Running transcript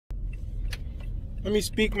Let me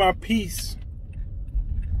speak my piece.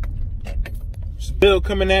 It's Bill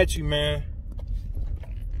coming at you, man.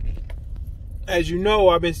 As you know,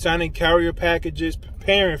 I've been signing carrier packages,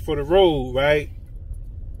 preparing for the road, right?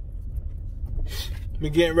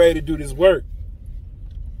 Been getting ready to do this work.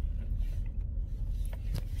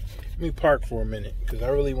 Let me park for a minute, because I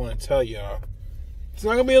really want to tell y'all. It's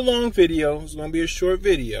not going to be a long video. It's going to be a short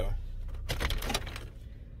video.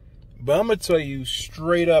 But I'm going to tell you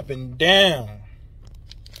straight up and down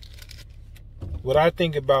what I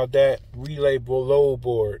think about that relay load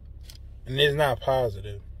board. And it's not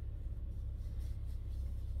positive.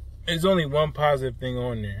 There's only one positive thing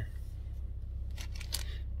on there.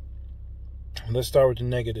 Let's start with the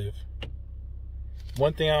negative.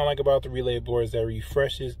 One thing I don't like about the relay board is that it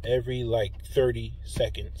refreshes every like 30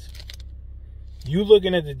 seconds. You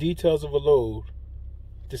looking at the details of a load,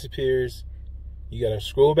 disappears. You gotta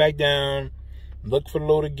scroll back down, look for the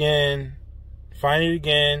load again, find it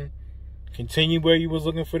again, continue where you was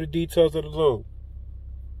looking for the details of the load.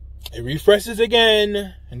 It refreshes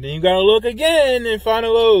again, and then you gotta look again and find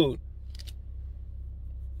a load.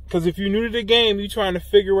 Because if you're new to the game, you're trying to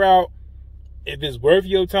figure out if it's worth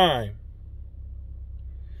your time.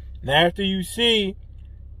 Now after you see,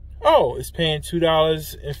 oh, it's paying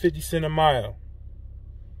 $2.50 a mile.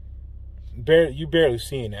 You barely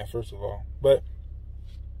seeing that, first of all. But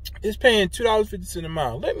it's paying $2.50 a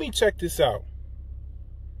mile. Let me check this out.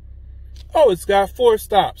 Oh, it's got 4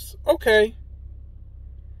 stops. Okay.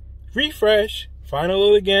 Refresh. Find a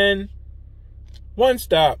load again. 1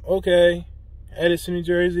 stop. Okay. Edison, New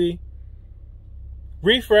Jersey.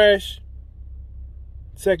 Refresh.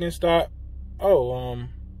 2nd stop. Oh,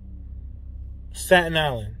 Staten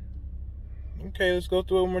Island. Okay, let's go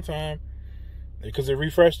through it one more time. Because it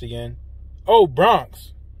refreshed again. Oh,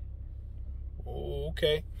 Bronx.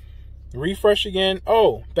 Okay. Refresh again.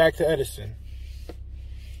 Oh, back to Edison.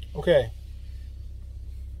 Okay.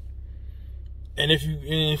 And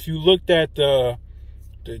if you looked at the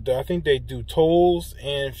I think they do tolls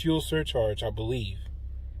and fuel surcharge, I believe.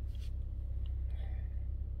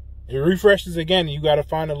 It refreshes again, and you got to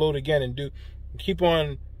find a load again and keep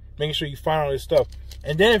on making sure you find all this stuff.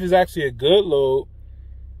 And then if it's actually a good load,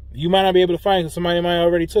 you might not be able to find it because somebody might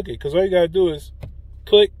already took it. Because all you got to do is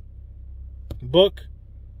click, book.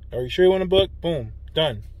 Are you sure you want to book? Boom,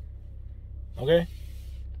 done. Okay.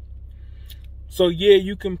 So yeah,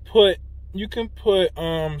 you can put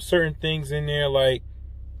certain things in there, like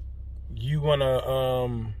you want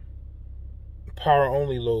to power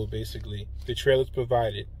only load, basically. The trailer's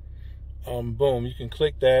provided. Boom, you can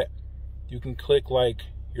click that. You can click like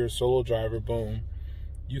your solo driver, boom.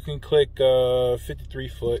 You can click 53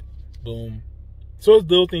 foot, boom. So it's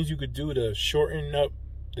little things you could do to shorten up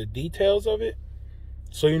the details of it.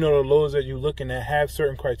 So you know the loads that you're looking at have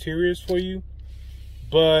certain criteria for you.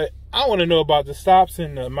 But I want to know about the stops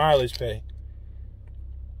and the mileage pay.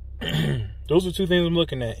 Those are 2 things I'm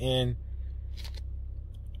looking at. And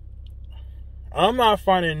I'm not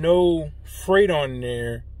finding no freight on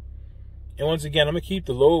there. And once again, I'm going to keep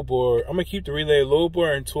the load board. I'm going to keep the relay load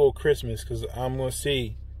board until Christmas. Because I'm going to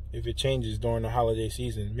see if it changes during the holiday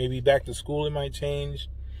season. Maybe back to school it might change.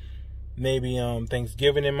 Maybe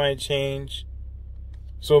Thanksgiving it might change.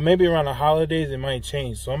 So maybe around the holidays it might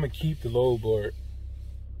change. So I'm going to keep the load board.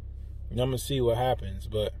 And I'm going to see what happens.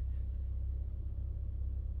 But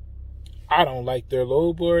I don't like their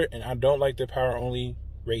load board. And I don't like their power only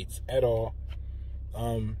rates at all.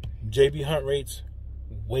 JB Hunt rates,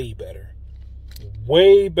 way better.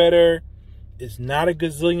 Way better. It's not a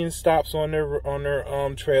gazillion stops on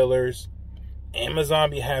their trailers. Amazon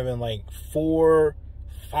be having like 4,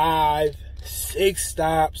 5, 6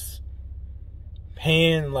 stops,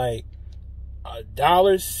 paying like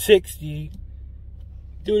 $1.60.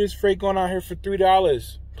 Dude, this freight going out here for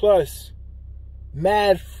 $3 plus.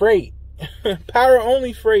 Mad freight. Power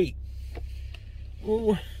only freight.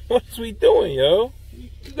 What's we doing, yo?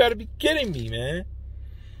 You gotta be kidding me, man.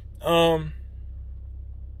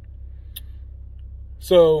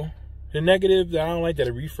 So the negative that I don't like, that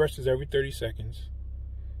it refreshes every 30 seconds.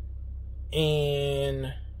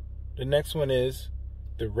 And the next one is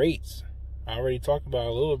the rates. I already talked about it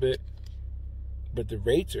a little bit, but the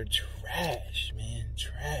rates are trash, man,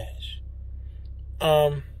 trash.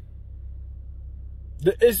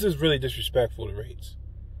 This is really disrespectful, the rates.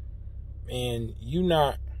 And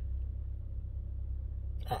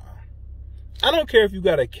I don't care if you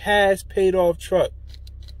got a cash paid off truck.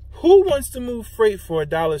 Who wants to move freight for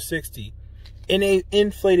 $1.60 in an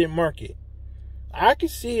inflated market? I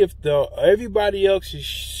could see if everybody else's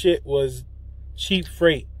shit was cheap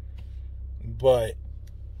freight, but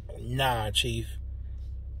nah, Chief.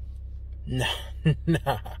 Nah.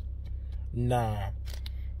 Nah.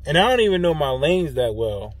 And I don't even know my lanes that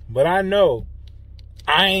well, but I know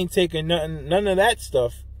I ain't taking none of that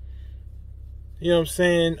stuff. You know what I'm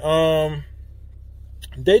saying?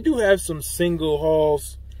 They do have some single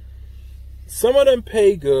hauls. Some of them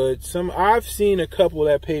pay good. I've seen a couple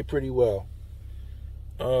that pay pretty well.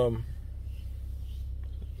 But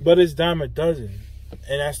it's dime a dozen,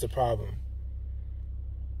 and that's the problem.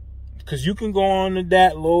 Because you can go on to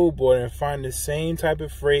that load board and find the same type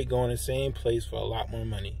of freight going the same place for a lot more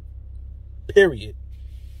money. Period.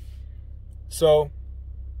 So,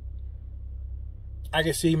 I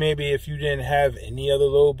can see maybe if you didn't have any other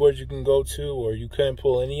load boards you can go to, or you couldn't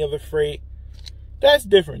pull any other freight, that's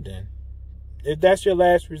different then. If that's your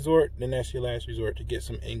last resort, then that's your last resort to get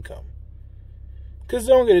some income. Because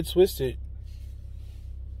don't get it twisted.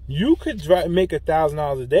 You could make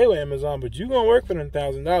 $1,000 a day with Amazon, but you're going to work for them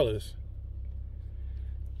 $1,000.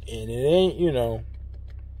 And it ain't,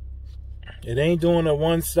 it ain't doing a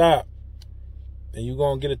one stop. And you're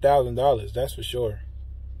going to get $1,000. That's for sure.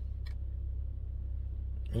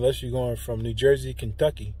 Unless you're going from New Jersey,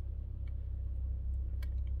 Kentucky.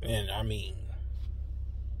 And I mean,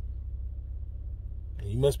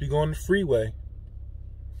 you must be going the freeway.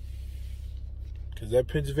 Because that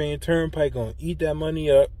Pennsylvania Turnpike going to eat that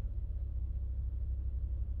money up.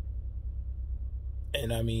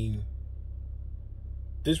 And I mean,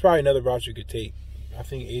 there's probably another route you could take. I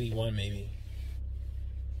think 81 maybe.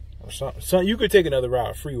 Or something. You could take another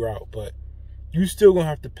route, a free route, but you still going to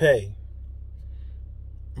have to pay.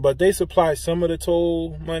 But they supply some of the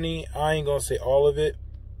toll money. I ain't going to say all of it,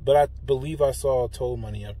 but I believe I saw toll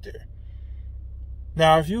money up there.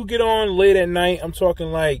 Now, if you get on late at night, I'm talking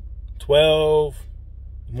like 12,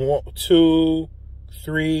 2,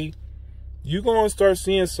 3, you're going to start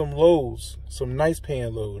seeing some loads, some nice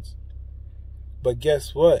paying loads. But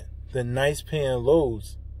guess what? The nice paying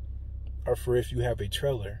loads are for if you have a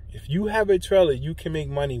trailer. If you have a trailer, you can make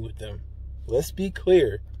money with them. Let's be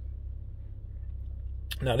clear.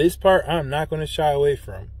 Now, this part I'm not going to shy away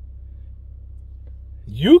from.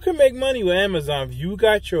 You can make money with Amazon if you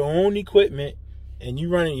got your own equipment and you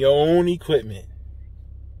running your own equipment.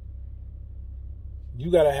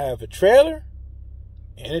 You got to have a trailer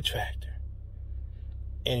and a tractor.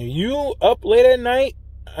 And you up late at night,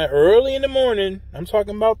 early in the morning, I'm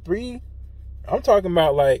talking about 3. I'm talking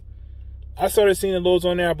about like, I started seeing the loads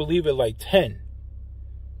on there, I believe at like 10.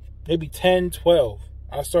 Maybe 10, 12.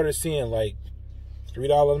 I started seeing like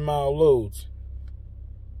 $3 a mile loads.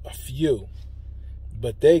 A few.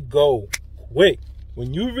 But they go quick.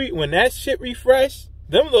 When that shit refresh,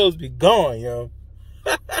 them loads be gone, yo.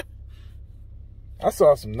 I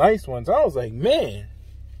saw some nice ones. I was like, man.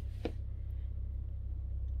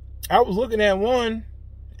 I was looking at one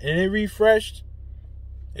and it refreshed.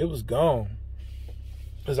 It was gone.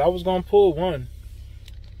 Because I was going to pull one.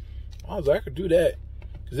 I was like, I could do that.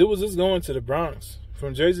 Because it was just going to the Bronx.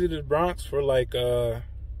 From Jersey to the Bronx for like, I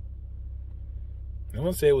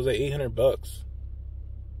want to say it was like $800.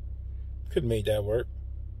 Could have made that work.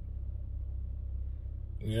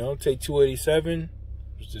 Take 287.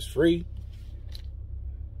 It's just free.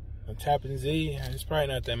 I'm tapping Z. It's probably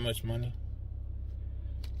not that much money.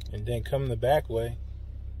 And then come the back way.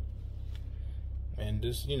 And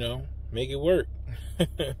just, make it work.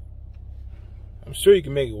 I'm sure you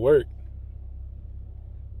can make it work.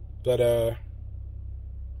 But,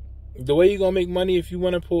 the way you're going to make money if you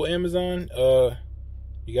want to pull Amazon,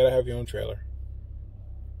 you got to have your own trailer.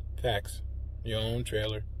 Facts. Your own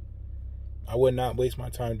trailer. I would not waste my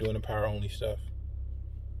time doing the power only stuff.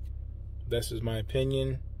 That's just my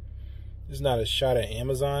opinion. It's not a shot at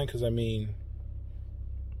Amazon because, I mean,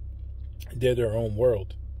 they're their own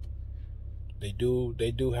world. They do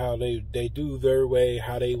their way,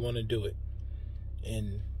 how they want to do it.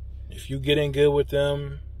 And if you get in good with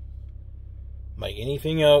them, like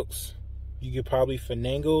anything else, you could probably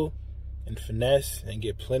finagle and finesse and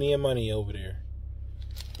get plenty of money over there.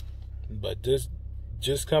 But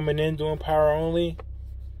just coming in doing power only,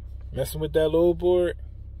 messing with that load board,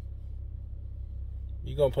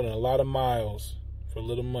 you're going to put in a lot of miles for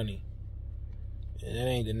little money. And that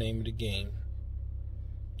ain't the name of the game.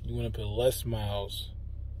 You want to put less miles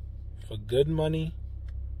for good money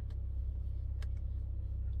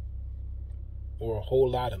or a whole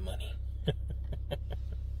lot of money.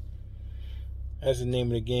 That's the name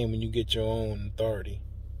of the game when you get your own authority.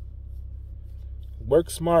 Work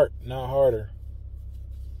smart, not harder.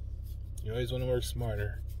 You always want to work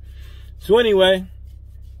smarter. So anyway,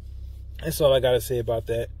 that's all I got to say about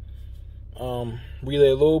that.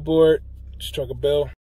 Relay load board, struck a bell.